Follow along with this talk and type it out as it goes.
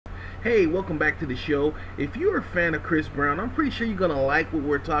Hey, welcome back to the show. If you're a fan of Chris Brown, I'm pretty sure you're going to like what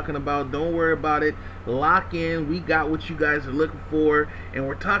we're talking about. Don't worry about it. Lock in. We got what you guys are looking for. And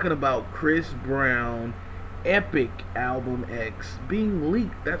we're talking about Chris Brown Epic Album X being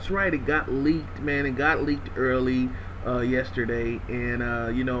leaked. That's right, it got leaked, man. It got leaked early yesterday. And,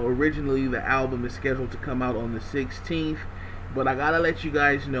 originally the album is scheduled to come out on the 16th. But I got to let you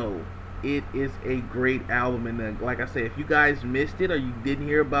guys know, it is a great album, and like I said, if you guys missed it or you didn't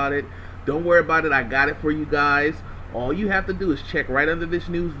hear about it, don't worry about it. I got it for you guys. All you have to do is check right under this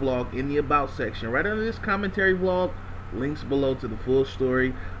news vlog in the about section, right under this commentary vlog, links below to the full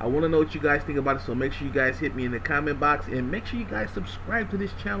story. I want to know what you guys think about it, so make sure you guys hit me in the comment box, and make sure you guys subscribe to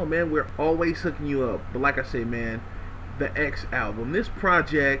this channel, man. We're always hooking you up. But like I say, man, the X album, this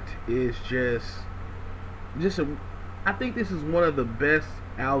project is I think this is one of the best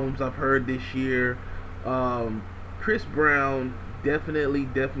albums I've heard this year. Chris Brown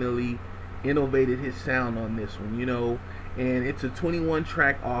definitely innovated his sound on this one, and it's a 21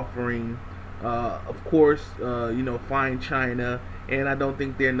 track offering. Of course, Fine China, and I don't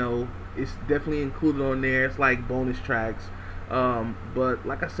think it's definitely included on there. It's like bonus tracks. But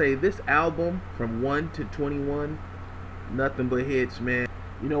like I say, this album from 1 to 21, nothing but hits, man.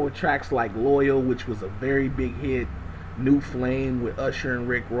 With tracks like Loyal, which was a very big hit, New Flame with Usher and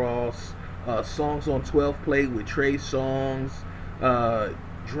Rick Ross, Songs on 12 Plate with Trey Songz,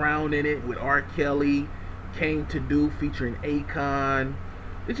 Drown in It with R. Kelly, Came to Do featuring Akon.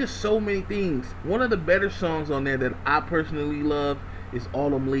 It's just so many things. One of the better songs on there that I personally love is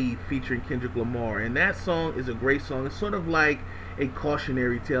Autumn Leaf featuring Kendrick Lamar, and that song is a great song. It's sort of like a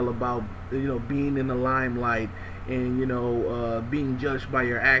cautionary tale about being in the limelight and being judged by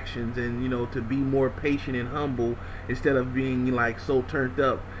your actions, and to be more patient and humble instead of being like so turned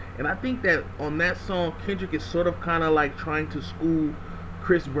up. And I think that on that song, Kendrick is sort of kind of like trying to school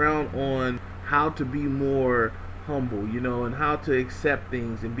Chris Brown on how to be more humble, and how to accept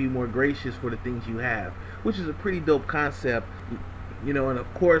things and be more gracious for the things you have, which is a pretty dope concept. And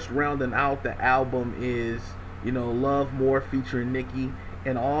of course, rounding out the album is Love More featuring Nicki,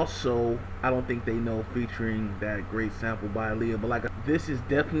 and also I Don't Think They Know featuring that great sample by Aaliyah. But this is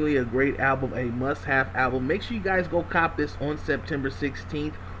definitely a great album, a must-have album. Make sure you guys go cop this on September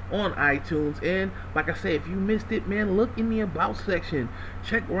 16th on iTunes. And like I said, if you missed it, man, look in the about section.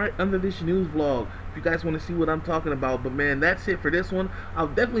 Check right under this news vlog if you guys want to see what I'm talking about. But man, that's it for this one. I'll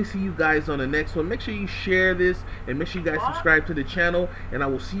definitely see you guys on the next one. Make sure you share this and make sure you guys subscribe to the channel, and I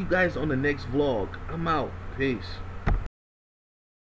will see you guys on the next vlog. I'm out. Peace.